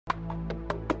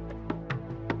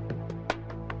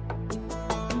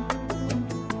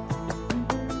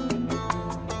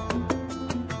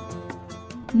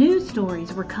News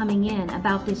stories were coming in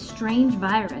about this strange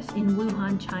virus in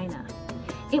Wuhan, China.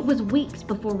 It was weeks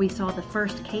before we saw the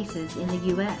first cases in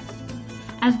the US.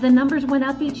 As the numbers went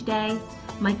up each day,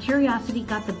 my curiosity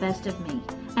got the best of me,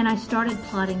 and I started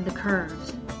plotting the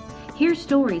curves. Here's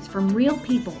stories from real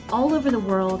people all over the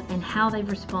world and how they've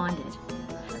responded.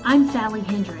 I'm Sally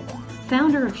Hendrick,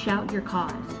 founder of Shout Your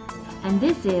Cause, and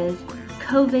this is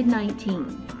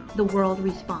COVID-19, The World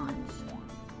Responds.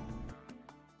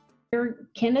 You're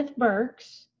Kenneth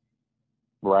Burks.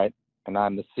 Right, and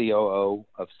I'm the COO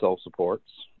of Soul Supports.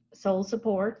 Soul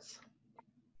Supports.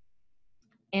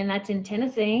 And that's in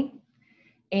Tennessee.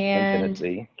 And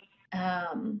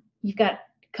You've got a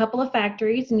couple of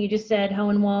factories, and you just said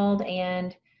Hohenwald,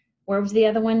 and where was the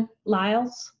other one?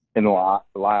 Lyles? In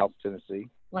Lyles, Tennessee.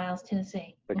 Lyles,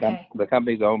 Tennessee. The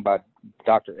company's owned by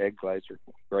Dr. Ed Glazer,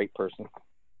 great person.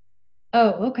 Oh,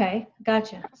 okay.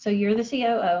 Gotcha. So you're the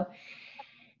COO.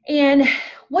 And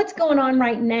what's going on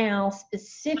right now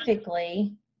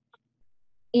specifically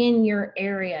in your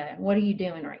area? What are you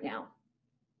doing right now?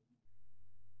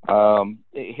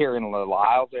 Here in the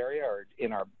Lyles area or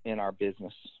in our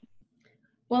business?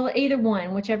 Well, either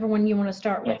one, whichever one you want to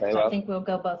start with. Okay, I think we'll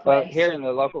go both ways. Here in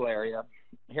the local area,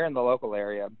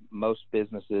 most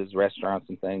businesses, restaurants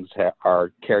and things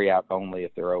are carry out only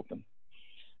if they're open.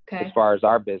 Okay. As far as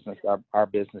our business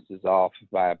is off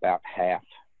by about half,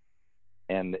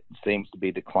 and it seems to be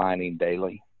declining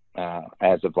daily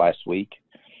as of last week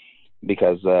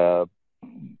because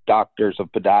doctors of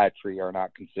podiatry are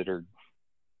not considered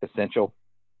essential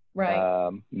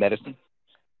medicine.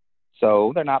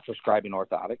 So they're not prescribing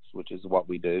orthotics, which is what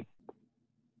we do.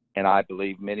 And I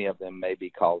believe many of them may be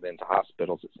called into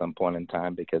hospitals at some point in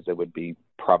time because they would be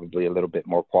probably a little bit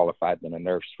more qualified than a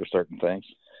nurse for certain things.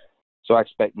 So I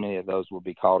expect many of those will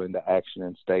be called into action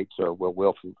in states or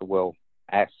will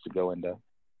ask to go into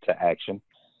action.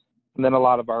 And then a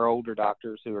lot of our older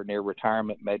doctors who are near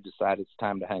retirement may decide it's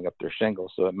time to hang up their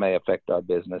shingles. So it may affect our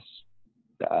business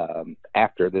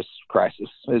after this crisis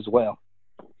as well.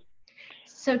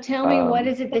 So tell me, what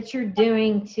is it that you're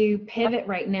doing to pivot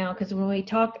right now? Because when we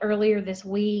talked earlier this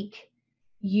week,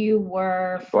 you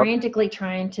were frantically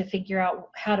trying to figure out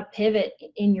how to pivot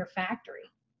in your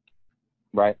factory.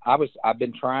 Right. I've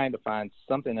been trying to find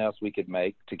something else we could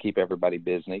make to keep everybody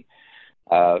busy.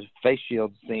 Face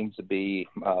shields seems to be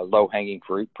low-hanging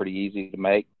fruit, pretty easy to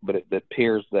make, but it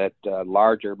appears that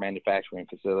larger manufacturing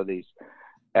facilities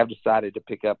have decided to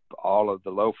pick up all of the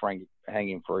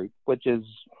low-hanging fruit, which is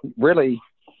really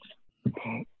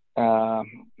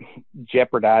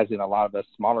jeopardizing a lot of us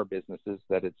smaller businesses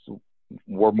that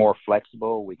we're more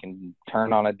flexible. We can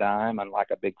turn on a dime, unlike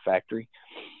a big factory.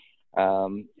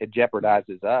 It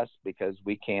jeopardizes us because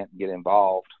we can't get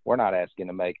involved. We're not asking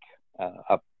to make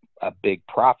a big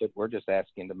profit. We're just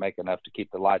asking to make enough to keep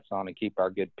the lights on and keep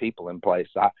our good people in place.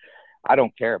 I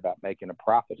don't care about making a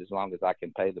profit as long as I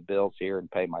can pay the bills here and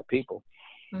pay my people.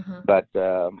 Mm-hmm. But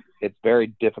it's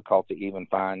very difficult to even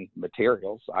find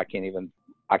materials. I can't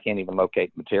even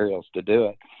locate materials to do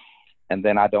it. And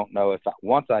then I don't know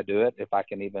once I do it, if I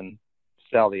can even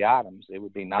sell the items. It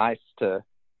would be nice to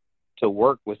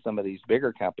work with some of these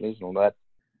bigger companies and let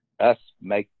us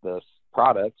make the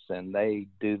products and they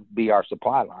be our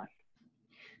supply line.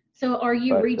 So are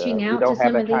you reaching out to some of these? We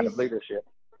don't have that kind of leadership.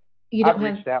 I've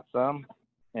reached out some,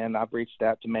 and I've reached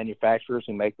out to manufacturers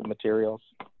who make the materials.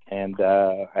 And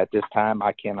at this time,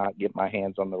 I cannot get my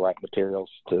hands on the right materials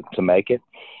to make it.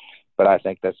 But I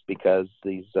think that's because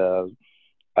these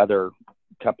other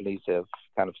companies have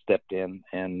kind of stepped in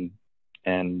and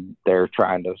they're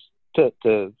trying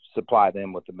to supply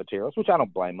them with the materials, which I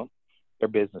don't blame them. They're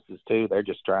businesses too. They're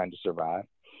just trying to survive.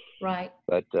 Right.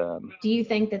 But do you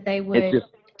think that they would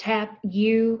tap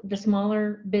you, the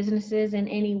smaller businesses, in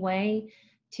any way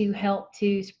to help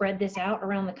to spread this out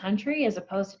around the country as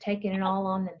opposed to taking it all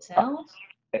on themselves?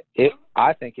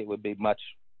 I think it would be much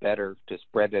better to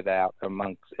spread it out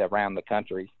around the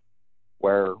country,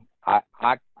 where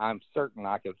I'm certain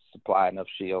I could supply enough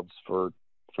shields for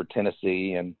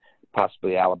Tennessee and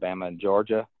possibly Alabama and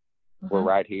Georgia. Mm-hmm. We're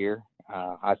right here.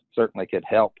 I certainly could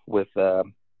help with the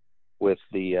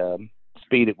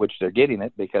speed at which they're getting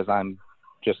it, because I'm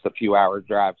just a few hours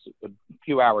drive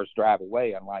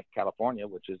away, unlike California,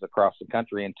 which is across the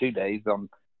country in 2 days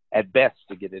at best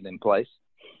to get it in place.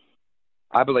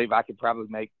 I believe I could probably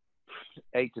make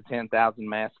 8,000 to 10,000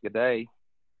 masks a day,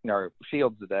 or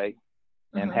shields a day,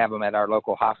 and have them at our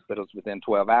local hospitals within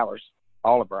 12 hours.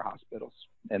 All of our hospitals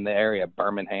in the area: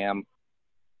 Birmingham,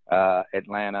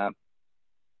 Atlanta,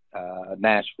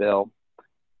 Nashville,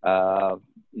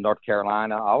 North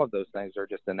Carolina. All of those things are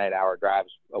just an 8-hour drive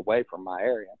away from my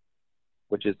area.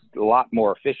 which is a lot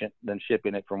more efficient than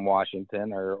shipping it from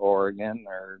Washington or Oregon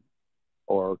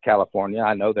or California.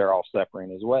 I know they're all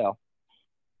suffering as well,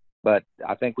 but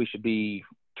I think we should be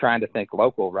trying to think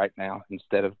local right now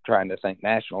instead of trying to think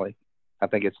nationally. I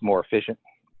think it's more efficient.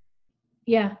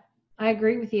 Yeah, I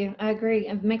agree with you. I agree.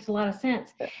 It makes a lot of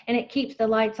sense. And it keeps the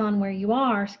lights on where you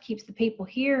are, keeps the people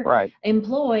here Right.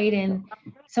 employed, and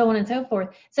so on and so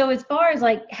forth. So as far as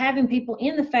like having people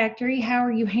in the factory, how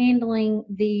are you handling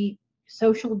the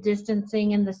social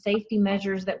distancing and the safety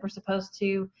measures that we're supposed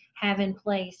to have in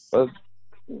place? Well,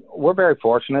 we're very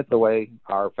fortunate the way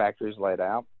our factory is laid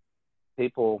out.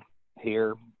 People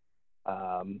here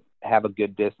have a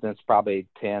good distance, probably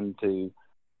 10 to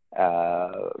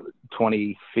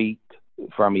 20 feet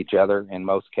from each other in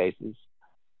most cases.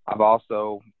 I've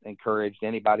also encouraged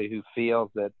anybody who feels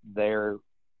that they're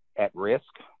at risk,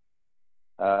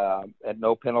 at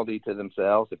no penalty to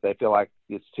themselves. If they feel like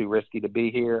it's too risky to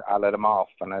be here, I let them off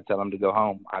and I tell them to go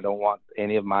home. I don't want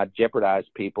any of my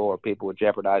jeopardized people or people with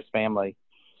jeopardized family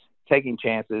taking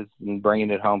chances and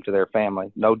bringing it home to their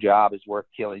family. No job is worth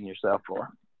killing yourself for.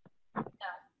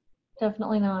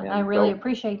 Definitely not. And I really so,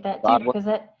 appreciate that too, because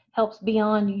that helps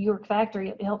beyond your factory.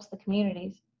 It helps the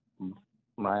communities.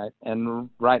 Right. And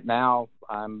right now,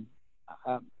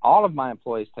 all of my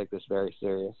employees take this very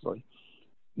seriously.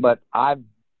 But I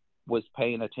was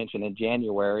paying attention in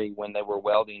January when they were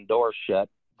welding doors shut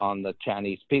on the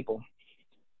Chinese people.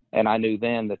 And I knew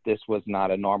then that this was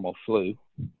not a normal flu,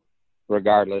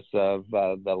 regardless of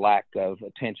the lack of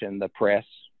attention the press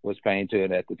was paying to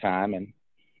it at the time. And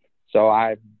so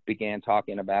I began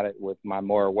talking about it with my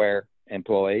more aware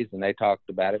employees, and they talked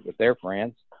about it with their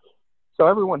friends. So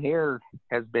everyone here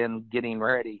has been getting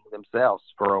ready themselves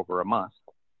for over a month.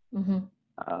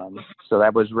 Mm-hmm. So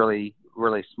that was really,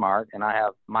 really smart. And I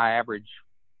have my average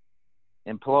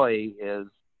employee is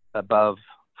above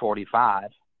 45.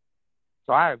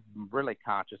 So I'm really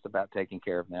conscious about taking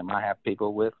care of them. I have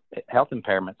people with health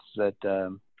impairments that,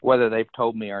 whether they've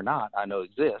told me or not, I know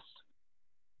exist.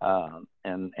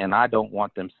 And I don't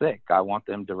want them sick. I want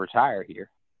them to retire here.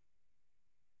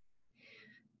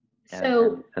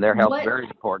 So and their health is very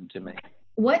important to me.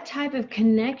 What type of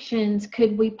connections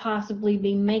could we possibly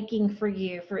be making for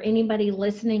you, for anybody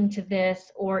listening to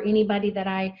this or anybody that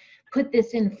I put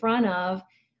this in front of?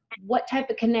 What type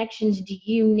of connections do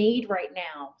you need right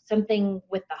now? Something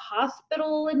with the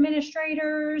hospital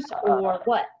administrators or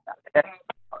what?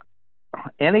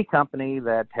 Any company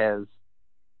that has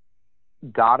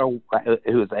who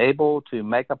is able to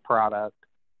make a product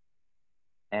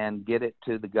and get it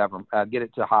to the government, get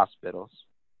it to hospitals.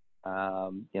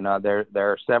 There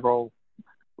are several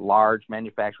large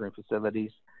manufacturing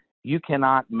facilities. You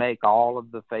cannot make all of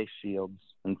the face shields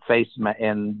and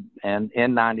and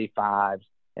N95s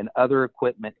and other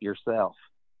equipment yourself.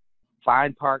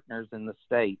 Find partners in the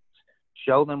States,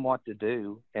 show them what to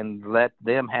do, and let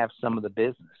them have some of the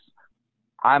business.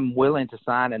 I'm willing to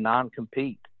sign a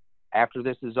non-compete. After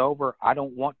this is over, I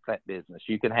don't want that business.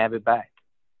 You can have it back.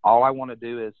 All I want to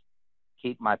do is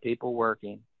keep my people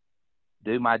working,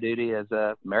 do my duty as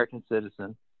an American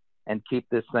citizen, and keep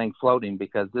this thing floating,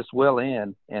 because this will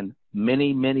end and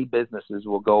many, many businesses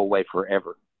will go away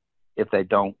forever if they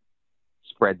don't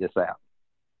spread this out.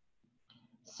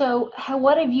 So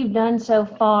what have you done so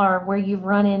far where you've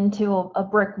run into a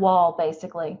brick wall,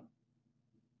 basically?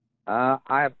 I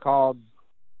have called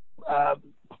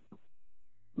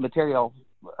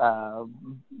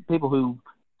people who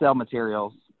sell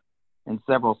materials in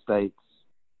several states,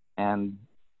 and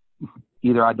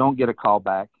either I don't get a call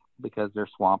back because they're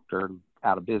swamped or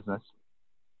out of business,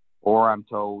 or I'm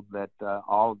told that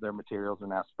all of their materials are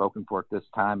now spoken for at this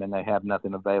time and they have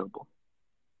nothing available,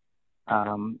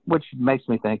 which makes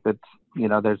me think that,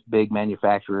 there's big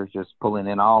manufacturers just pulling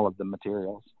in all of the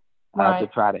materials to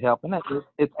try to help. And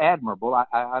it's admirable. I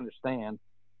understand.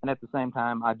 And at the same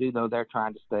time, I do know they're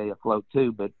trying to stay afloat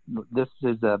too, but this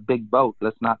is a big boat.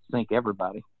 Let's not sink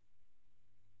everybody.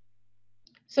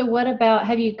 So what about,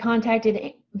 have you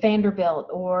contacted Vanderbilt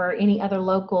or any other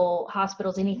local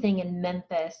hospitals, anything in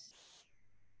Memphis?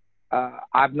 I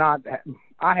have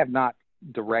not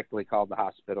directly called the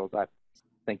hospitals. I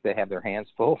think they have their hands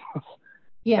full.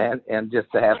 Yeah. And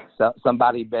just to have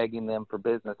somebody begging them for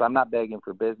business. I'm not begging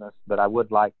for business, but I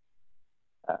would like,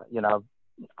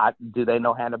 do they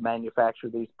know how to manufacture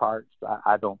these parts?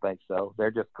 I don't think so.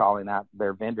 They're just calling out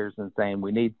their vendors and saying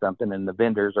we need something, and the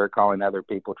vendors are calling other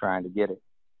people trying to get it.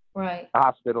 Right. The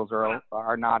hospitals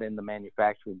are not in the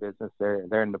manufacturing business.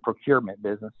 They're in the procurement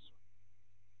business.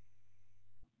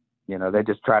 They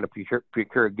just try to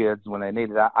procure goods when they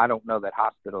need it. I don't know that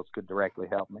hospitals could directly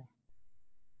help me.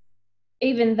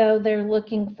 Even though they're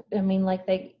looking, I mean, like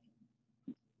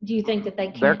do you think that they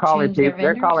They're can't calling change their people.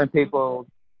 They're vendors? calling people.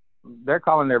 They're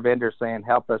calling their vendors saying,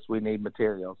 "Help us. We need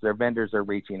materials." Their vendors are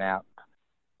reaching out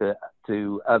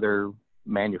to other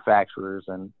manufacturers,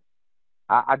 and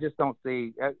I just don't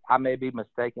see. I may be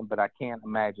mistaken, but I can't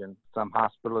imagine some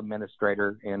hospital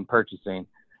administrator in purchasing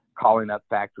calling up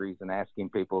factories and asking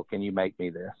people, "Can you make me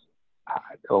this?"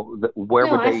 Where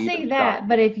No, would I they see even that, start?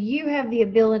 but if you have the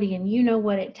ability and you know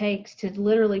what it takes to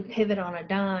literally pivot on a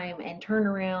dime and turn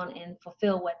around and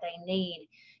fulfill what they need,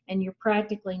 and you're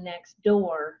practically next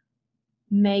door,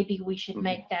 maybe we should Mhm.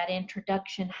 make that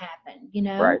introduction happen, you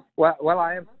Right. know? Well,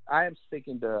 I am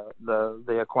speaking to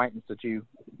the acquaintance that you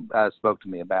spoke to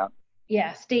me about,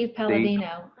 Yeah, Steve Steve,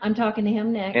 Palladino. I'm talking to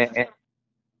him next.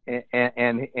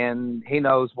 and, and he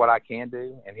knows what I can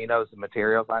do, and he knows the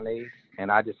materials I need, and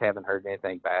I just haven't heard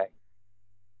anything back.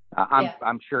 Yeah.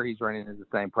 I'm sure he's running into the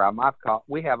same problem.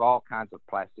 We have all kinds of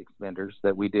plastics vendors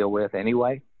that we deal with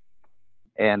anyway,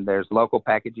 and there's local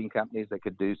packaging companies that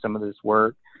could do some of this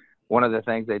work. One of the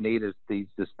things they need is these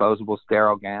disposable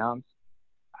sterile gowns.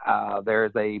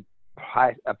 There's a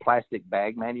plastic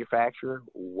bag manufacturer.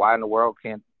 Why in the world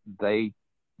can't they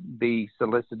be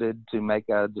solicited to make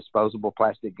a disposable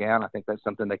plastic gown? I think that's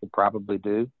something they could probably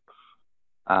do.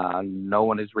 No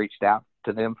one has reached out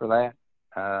to them for that.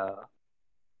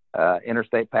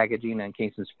 Interstate Packaging in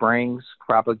Kingston Springs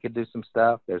probably could do some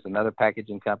stuff. There's another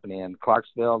packaging company in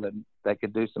Clarksville that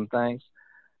could do some things,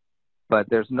 but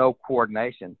there's no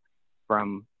coordination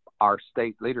from our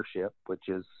state leadership, which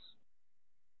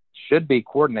should be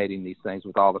coordinating these things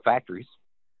with all the factories.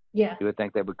 Yeah. You would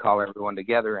think they would call everyone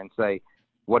together and say,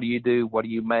 "What do you do? What do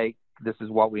you make? This is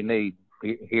what we need.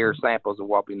 Here are samples of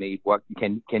what we need. What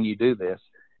can you do this?"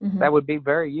 Mm-hmm. That would be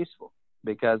very useful,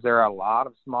 because there are a lot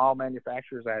of small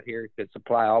manufacturers out here who could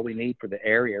supply all we need for the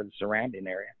area, the surrounding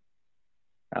area.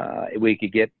 We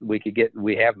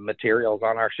have materials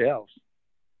on our shelves.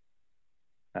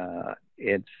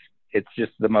 It's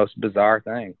just the most bizarre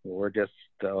thing. We're just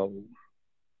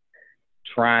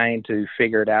trying to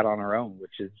figure it out on our own,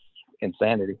 which is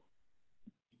insanity.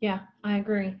 Yeah, I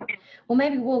agree. Well,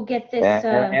 maybe we'll get this.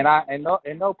 And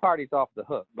no party's off the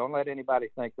hook. Don't let anybody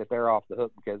think that they're off the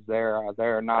hook because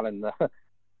they're not in the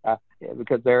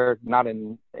because they're not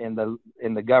in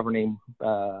the governing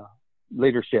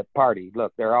leadership party.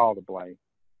 Look, they're all to blame.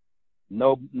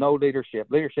 No leadership.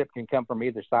 Leadership can come from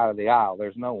either side of the aisle.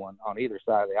 There's no one on either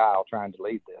side of the aisle trying to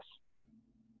lead this.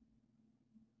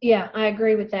 Yeah, I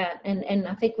agree with that, and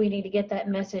I think we need to get that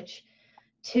message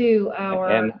to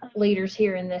our leaders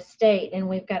here in this state, and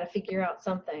we've got to figure out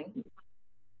something.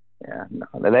 Yeah, no,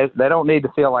 they don't need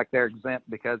to feel like they're exempt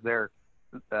because they're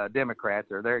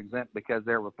Democrats, or they're exempt because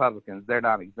they're Republicans. They're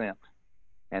not exempt,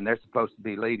 and they're supposed to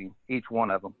be leading, each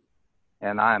one of them.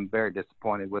 And I am very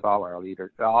disappointed with all our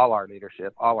leadership, all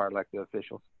our elected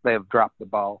officials. They have dropped the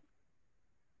ball.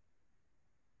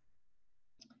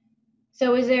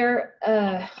 So is there,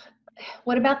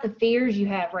 what about the fears you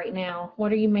have right now?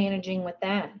 What are you managing with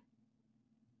that?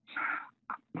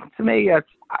 To me,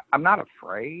 I'm not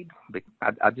afraid.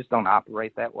 I just don't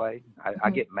operate that way.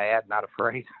 I get mad, not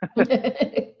afraid.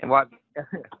 And what,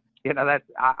 that's,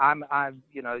 I'm,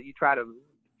 you try to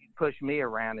push me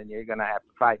around and you're going to have to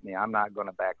fight me. I'm not going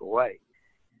to back away.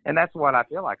 And that's what I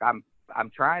feel like. I'm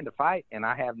trying to fight and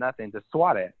I have nothing to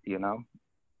swat at, and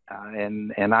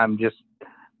I'm just,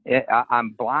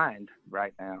 I'm blind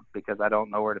right now because I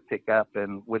don't know where to pick up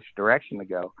and which direction to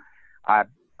go. I've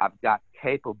got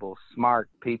capable, smart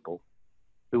people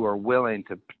who are willing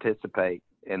to participate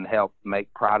and help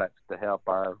make products to help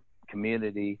our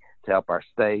community, to help our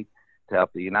state, to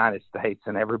help the United States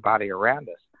and everybody around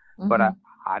us. Mm-hmm. But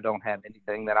I don't have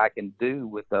anything that I can do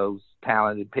with those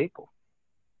talented people.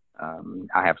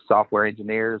 I have software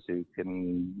engineers who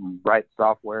can write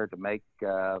software to make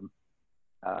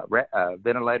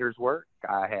ventilators work.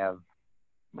 I have,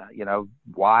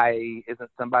 why isn't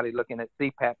somebody looking at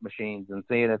CPAP machines and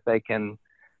seeing if they can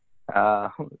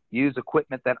use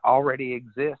equipment that already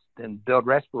exists and build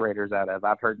respirators out of?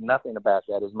 I've heard nothing about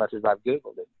that as much as I've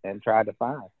Googled it and tried to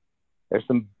find. There's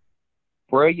some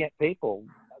brilliant people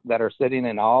that are sitting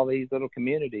in all these little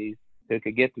communities who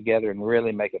could get together and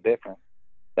really make a difference.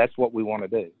 That's what we want to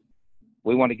do.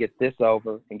 We want to get this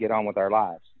over and get on with our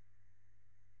lives.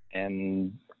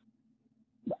 And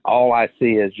all I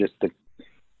see is just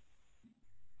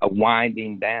a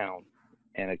winding down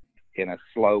and a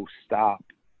slow stop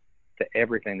to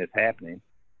everything that's happening.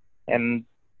 And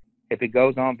if it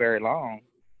goes on very long,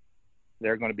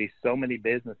 there are going to be so many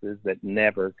businesses that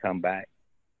never come back.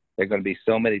 There are going to be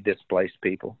so many displaced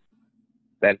people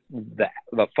that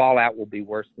the fallout will be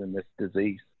worse than this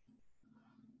disease.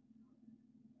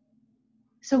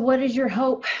 So what is your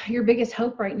hope, your biggest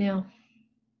hope right now?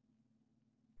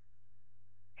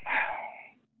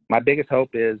 My biggest hope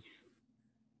is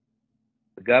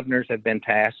the governors have been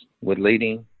tasked with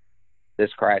leading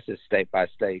this crisis state by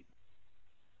state.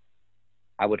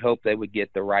 I would hope they would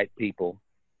get the right people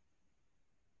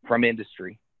from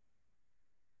industry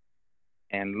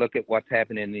and look at what's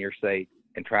happening in your state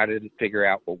and try to figure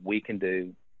out what we can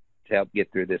do to help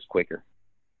get through this quicker.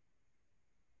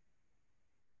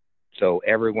 So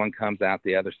everyone comes out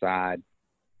the other side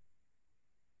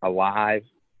alive.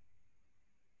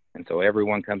 And so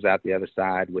everyone comes out the other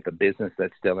side with a business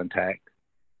that's still intact.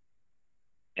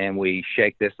 And we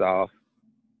shake this off.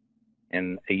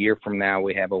 And a year from now,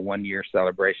 we have a 1-year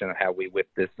celebration of how we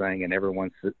whipped this thing and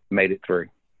everyone's made it through.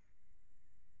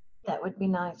 That would be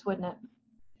nice, wouldn't it?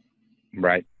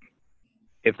 Right.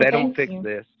 If they don't fix you.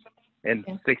 this in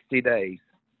 60 days,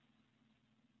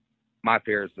 my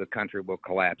fear is the country will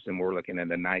collapse and we're looking at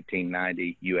a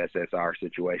 1990 USSR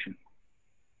situation.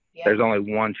 Yeah. There's only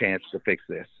one chance to fix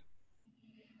this.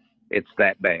 It's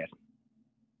that bad.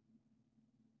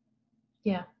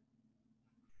 Yeah.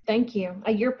 Thank you.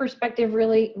 Your perspective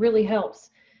really, really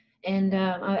helps. And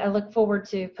I look forward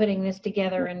to putting this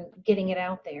together and getting it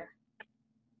out there.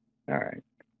 All right.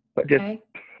 But just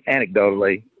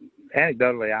anecdotally,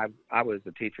 I was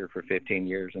a teacher for 15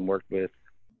 years and worked with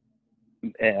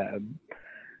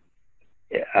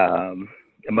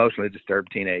emotionally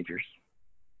disturbed teenagers.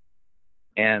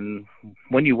 And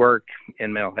when you work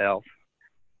in mental health,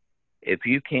 if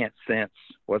you can't sense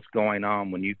what's going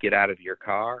on when you get out of your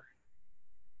car,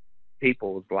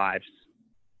 people's lives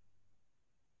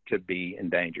could be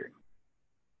endangered.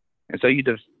 And so you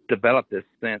just develop this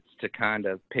sense to kind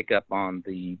of pick up on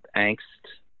the angst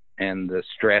and the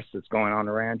stress that's going on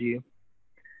around you.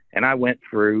 And I went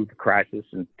through the crisis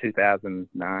in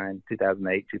 2009,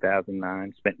 2008,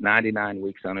 2009, spent 99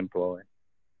 weeks unemployed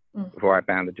before I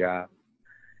found a job.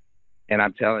 And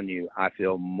I'm telling you, I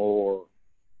feel more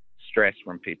stress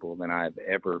from people than I've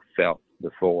ever felt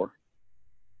before.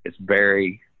 It's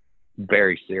very,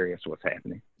 very serious what's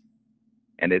happening.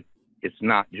 And it's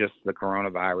not just the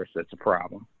coronavirus that's a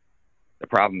problem. The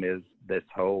problem is this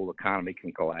whole economy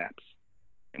can collapse.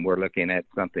 And we're looking at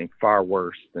something far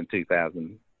worse than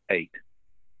 2008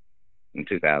 and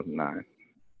 2009.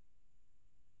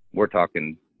 We're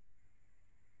talking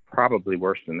probably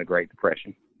worse than the Great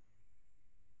Depression.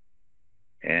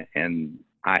 And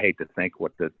I hate to think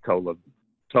what the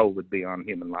toll would be on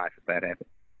human life if that happened.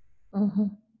 Mm-hmm.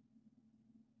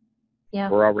 Yeah.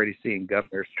 We're already seeing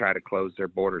governors try to close their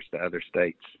borders to other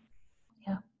states.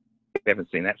 Yeah. We haven't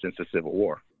seen that since the Civil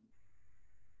War.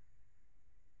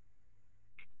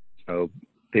 So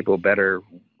people better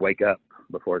wake up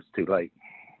before it's too late.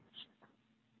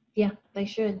 Yeah, they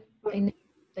should. They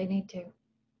need to.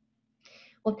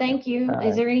 Well, thank you.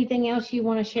 Is there anything else you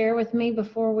want to share with me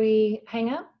before we hang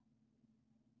up?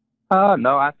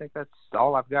 No, I think that's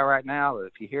all I've got right now.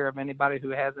 If you hear of anybody who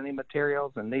has any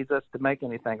materials and needs us to make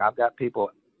anything, I've got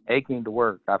people aching to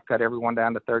work. I've cut everyone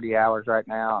down to 30 hours right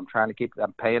now. I'm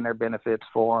paying their benefits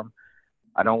for them.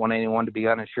 I don't want anyone to be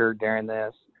uninsured during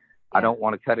this. Yeah. I don't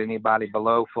want to cut anybody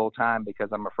below full time because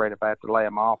I'm afraid if I have to lay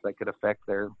them off, that could affect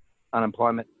their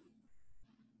unemployment.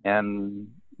 And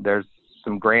there's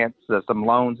some grants, some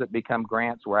loans that become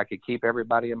grants where I could keep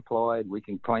everybody employed. We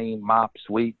can clean, mop,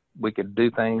 sweep. We could do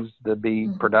things to be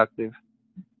productive.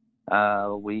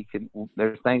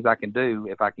 There's things I can do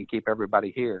if I can keep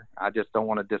everybody here. I just don't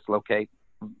want to dislocate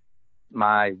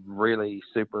my really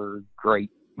super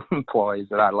great employees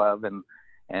that I love,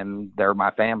 and they're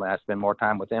my family. I spend more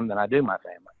time with them than I do my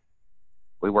family.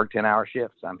 We work 10-hour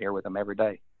shifts. I'm here with them every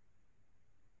day.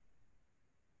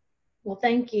 Well,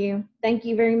 thank you. Thank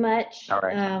you very much. All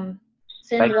right.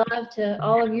 Send love to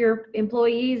all of your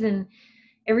employees and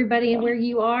everybody where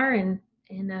you are, and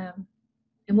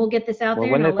we'll get this out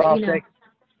there, and I'll let you know.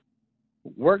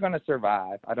 We're going to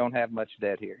survive. I don't have much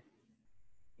debt here,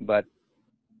 but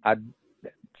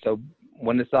so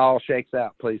when this all shakes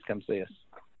out, please come see us.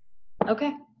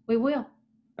 Okay, we will.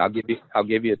 I'll give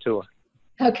you a tour.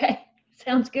 Okay,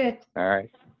 sounds good. All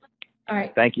right. All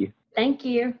right. Thank you. Thank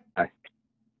you. Bye.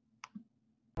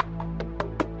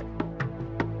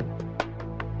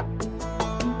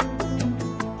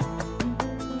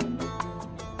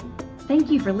 Thank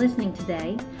you for listening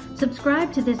today.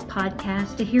 Subscribe to this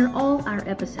podcast to hear all our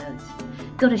episodes.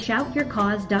 Go to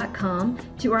shoutyourcause.com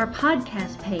to our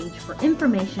podcast page for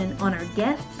information on our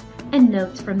guests and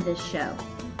notes from this show.